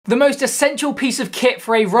The most essential piece of kit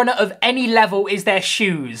for a runner of any level is their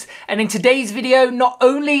shoes. And in today's video, not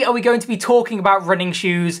only are we going to be talking about running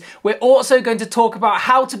shoes, we're also going to talk about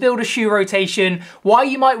how to build a shoe rotation, why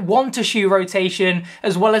you might want a shoe rotation,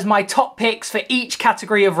 as well as my top picks for each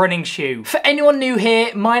category of running shoe. For anyone new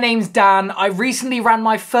here, my name's Dan. I recently ran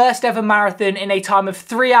my first ever marathon in a time of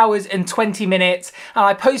 3 hours and 20 minutes, and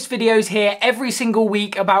I post videos here every single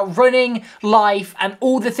week about running, life, and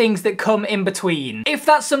all the things that come in between. If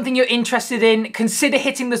that's something you're interested in, consider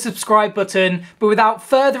hitting the subscribe button, but without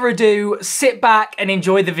further ado, sit back and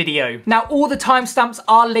enjoy the video. Now, all the timestamps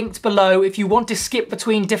are linked below if you want to skip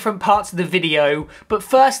between different parts of the video, but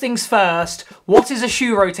first things first, what is a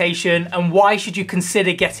shoe rotation and why should you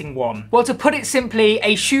consider getting one? Well, to put it simply,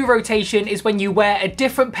 a shoe rotation is when you wear a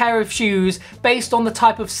different pair of shoes based on the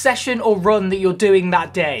type of session or run that you're doing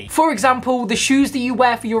that day. For example, the shoes that you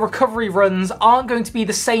wear for your recovery runs aren't going to be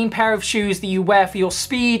the same pair of shoes that you wear for your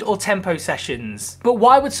speed or tempo sessions. But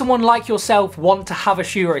why would someone like yourself want to have a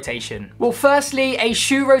shoe rotation? Well, firstly, a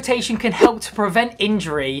shoe rotation can help to prevent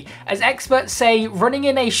injury. As experts say, running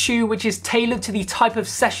in a shoe which is tailored to the type of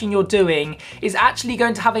session you're doing is actually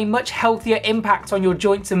going to have a much healthier impact on your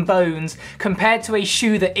joints and bones compared to a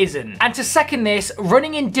shoe that isn't. And to second this,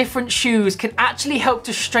 running in different shoes can actually help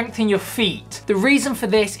to strengthen your feet. The reason for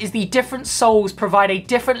this is the different soles provide a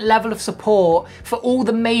different level of support for all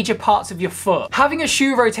the major parts of your foot. Having a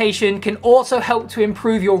shoe rotation can also help to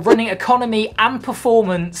improve your running economy and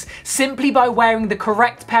performance simply by wearing the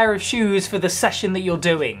correct pair of shoes for the session that you're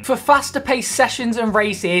doing. For faster paced sessions and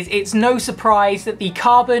races, it's no surprise that the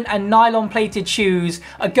carbon and nylon plated shoes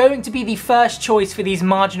are going to be the first choice for these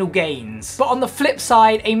marginal gains. But on the flip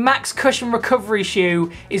side, a max cushion recovery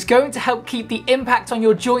shoe is going to help keep the impact on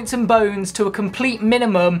your joints and bones to a complete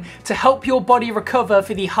minimum to help your body recover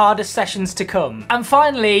for the hardest sessions to come. And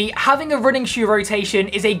finally, having a running shoe rotation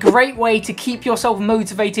is a great way to keep yourself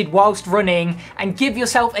motivated whilst running and give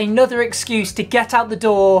yourself another excuse to get out the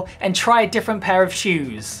door and try a different pair of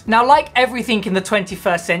shoes. Now, like everything in the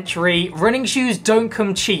 21st century, running shoes don't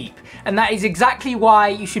come cheap, and that is exactly why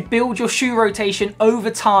you should build your shoe rotation over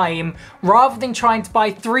time rather than trying to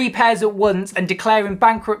buy 3 pairs at once and declaring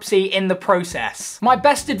bankruptcy in the process. My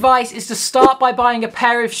best advice is to start by buying a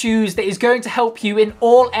pair of shoes that is going to help you in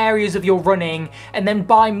all areas of your running, and then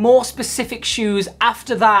buy more specific shoes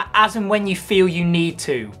after that as and when you feel you need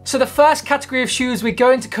to. So the first category of shoes we're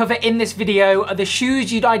going to cover in this video are the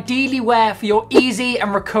shoes you'd ideally wear for your easy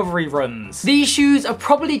and recovery runs. These shoes are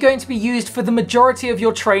probably going to be used for the majority of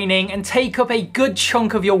your training and take up a good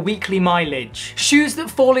chunk of your weekly mileage. Shoes that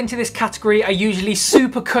fall into this category are usually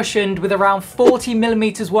super cushioned with around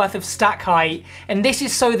 40mm worth of stack height, and this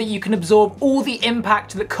is so that you can absorb all the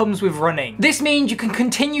impact that comes with running. This means you can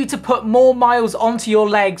continue to put more miles onto your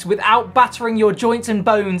legs without battering your joints and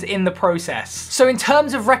bones in the process. So in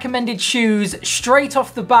terms of recommended shoes, straight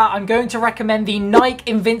off the bat, I'm going to recommend the Nike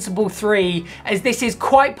Invincible 3, as this is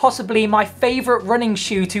quite possibly my favorite running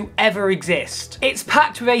shoe to ever exist. It's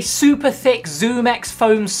packed with a super thick ZoomX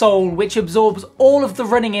foam sole which absorbs all of the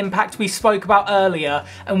running impact we spoke about earlier,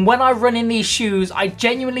 and when I run in these shoes, I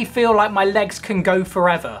genuinely feel like my legs can go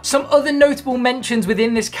forever. Some other notable mentions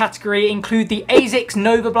within this category include the ASICS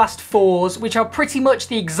Novablast 4s, which are pretty much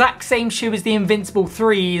the exact same shoe as the Invincible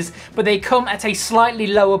 3s, but they come at a slightly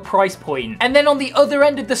lower price point. And then on the other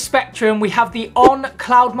end of the spectrum, we have the On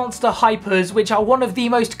Cloudmonster Hypers, which are one of the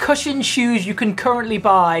most cushioned shoes you can currently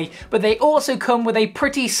buy, but they also come with a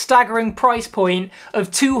pretty staggering price point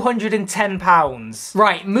of £210.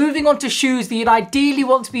 Right, moving on to shoes that you'd ideally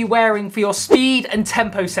want to be wearing for your speed and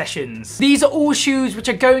tempo sessions. These are all shoes which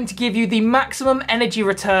are going to give you the maximum energy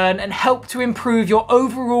return and help to improve your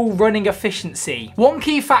overall running efficiency. One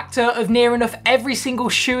key factor of near enough every single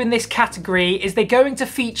shoe in this category is they're going to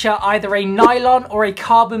feature either a nylon or a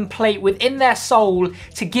carbon plate within their sole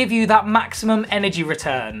to give you that maximum energy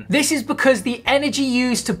return. This is because the energy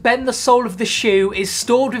used to bend the sole of the shoe is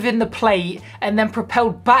stored within the plate and then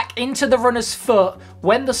propelled back into the runner's foot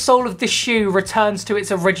when the sole of the shoe returns to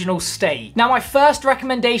its original state. Now, my first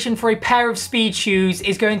recommendation for a pair of speed shoes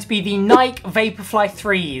is going to be the Nike Vaporfly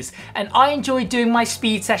 3s, and I enjoy doing my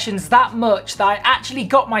speed sessions that much that I actually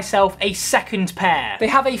got myself a second pair. They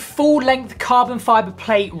have a full-length carbon fiber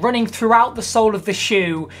plate running throughout the sole of the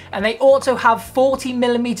shoe, and they also have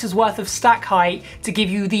 40mm worth of stack height to give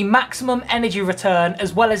you the maximum energy return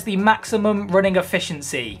as well as the maximum running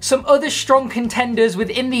efficiency. Some other strong contenders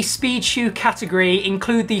within the speed shoe category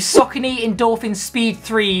include the Saucony Endorphin Speed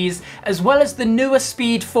 3s, as well as the newer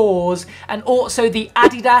Speed 4s, and also the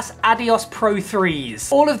Adidas Adios Pro 3s.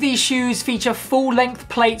 All of these shoes feature full-length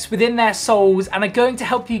plates within their soles and are going to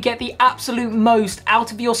help you get the absolute most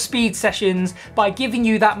out of your speed sessions by giving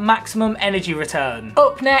you that maximum energy return.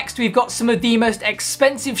 Up next, we've got some of the most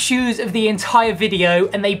expensive shoes of the entire video,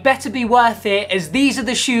 and they better be worth it as these are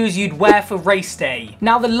the shoes you'd wear for race day.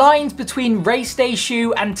 Now, the lines between race day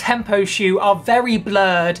shoe and tempo shoe are very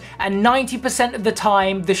blurred, and 90% of the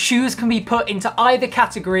time the shoes can be put into either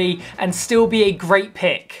category and still be a great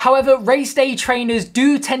pick. However, race day trainers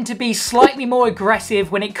do tend to be slightly more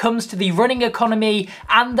aggressive when it comes to the running economy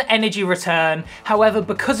and the energy return. However,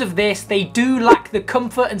 because of this, they do lack the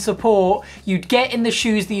comfort and support you'd get in the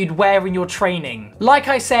shoes that you'd wear in your training. Like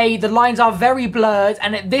I say, the lines are very blurred,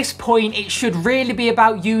 and at this point it should really be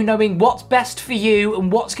about you knowing what's best for you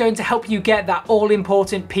and what's going to help you get that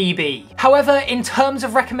all-important PB. However, in terms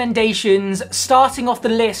of recommendations, starting off the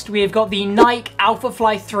list, we have got the Nike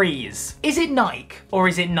Alphafly 3s. Is it Nike or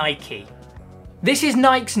is it Nike? This is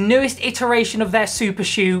Nike's newest iteration of their super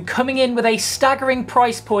shoe, coming in with a staggering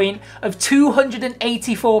price point of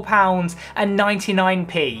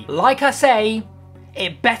 £284.99. Like I say,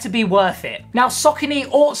 it better be worth it. Now, Saucony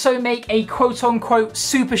also make a quote-unquote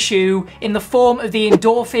super shoe in the form of the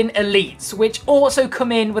Endorphin Elites, which also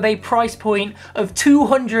come in with a price point of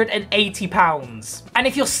 £280. And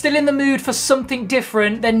if you're still in the mood for something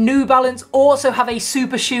different, then New Balance also have a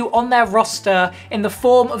super shoe on their roster in the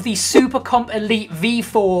form of the Super Comp Elite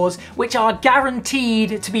V4s, which are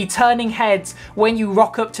guaranteed to be turning heads when you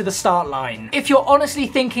rock up to the start line. If you're honestly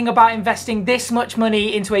thinking about investing this much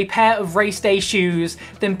money into a pair of race day shoes,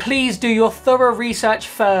 then please do your thorough research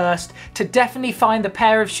first to definitely find the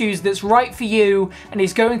pair of shoes that's right for you and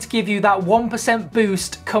is going to give you that 1%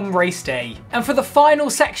 boost come race day. And for the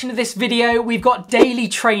final section of this video, we've got daily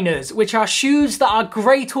trainers, which are shoes that are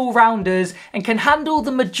great all-rounders and can handle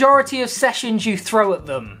the majority of sessions you throw at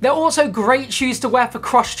them. They're also great shoes to wear for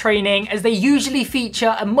cross training, as they usually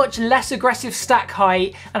feature a much less aggressive stack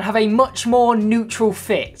height and have a much more neutral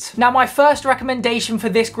fit. Now, my first recommendation for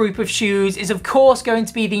this group of shoes is of course going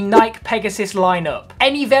to be the Nike Pegasus lineup.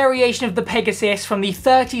 Any variation of the Pegasus, from the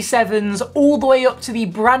 37s all the way up to the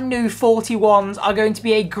brand new 41s, are going to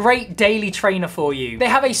be a great daily trainer for you. They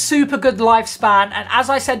have a super good lifespan, and as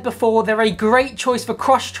I said before, they're a great choice for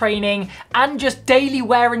cross training and just daily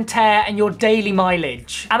wear and tear and your daily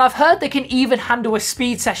mileage. And I've heard they can even handle a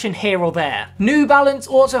speed session here or there. New Balance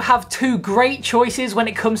also have two great choices when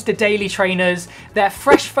it comes to daily trainers. Their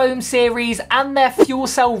Fresh Foam series and their Fuel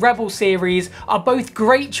Cell Rebel series are both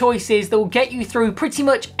great choices that will get you through pretty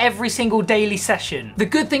much every single daily session. The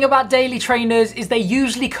good thing about daily trainers is they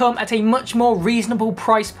usually come at a much more reasonable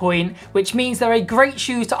price point, which means they're a great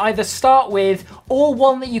shoe to either start with or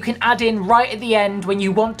one that you can add in right at the end when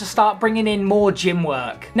you want to start bringing in more gym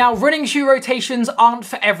work. Now, running shoe rotations aren't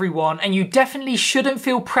for everyone, and you definitely shouldn't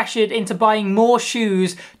feel pressured into buying more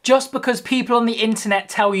shoes just because people on the internet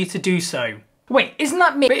tell you to do so. Wait, isn't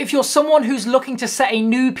that me? But if you're someone who's looking to set a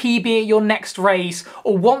new PB at your next race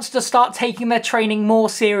or wants to start taking their training more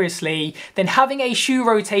seriously, then having a shoe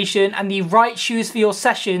rotation and the right shoes for your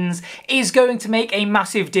sessions is going to make a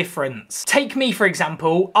massive difference. Take me, for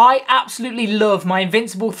example. I absolutely love my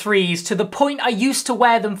Invincible 3s to the point I used to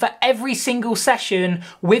wear them for every single session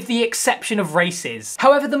with the exception of races.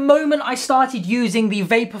 However, the moment I started using the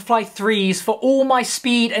Vaporfly 3s for all my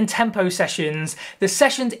speed and tempo sessions, the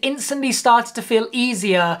sessions instantly started to feel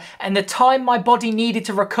easier, and the time my body needed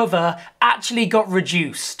to recover actually got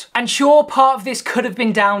reduced. And sure, part of this could have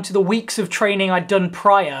been down to the weeks of training I'd done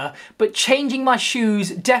prior, but changing my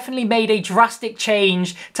shoes definitely made a drastic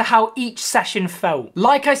change to how each session felt.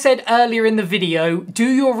 Like I said earlier in the video, do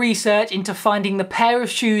your research into finding the pair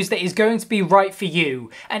of shoes that is going to be right for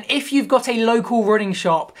you. And if you've got a local running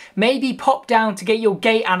shop, maybe pop down to get your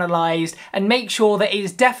gait analysed and make sure that it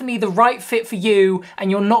is definitely the right fit for you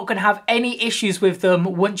and you're not going to have any issues with them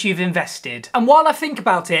once you've invested. And while I think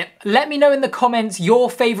about it, let me know in the comments your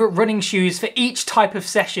favourite running shoes for each type of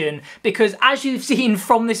session, because as you've seen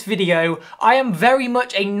from this video, I am very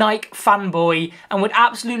much a Nike fanboy and would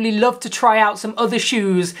absolutely love to try out some other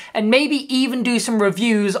shoes and maybe even do some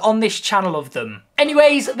reviews on this channel of them.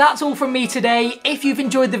 Anyways, that's all from me today. If you've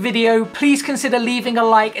enjoyed the video, please consider leaving a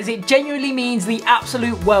like, as it genuinely means the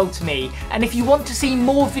absolute world to me. And if you want to see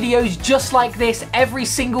more videos just like this every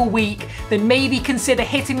single week, then maybe consider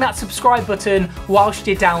hitting that subscribe button whilst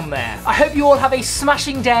you're down there. I hope you all have a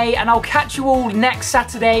smashing day, and I'll catch you all next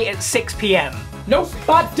Saturday at 6 PM. No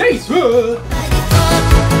bad days!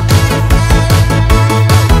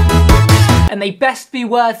 And they best be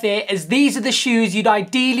worth it, as these are the shoes you'd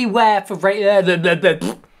ideally wear for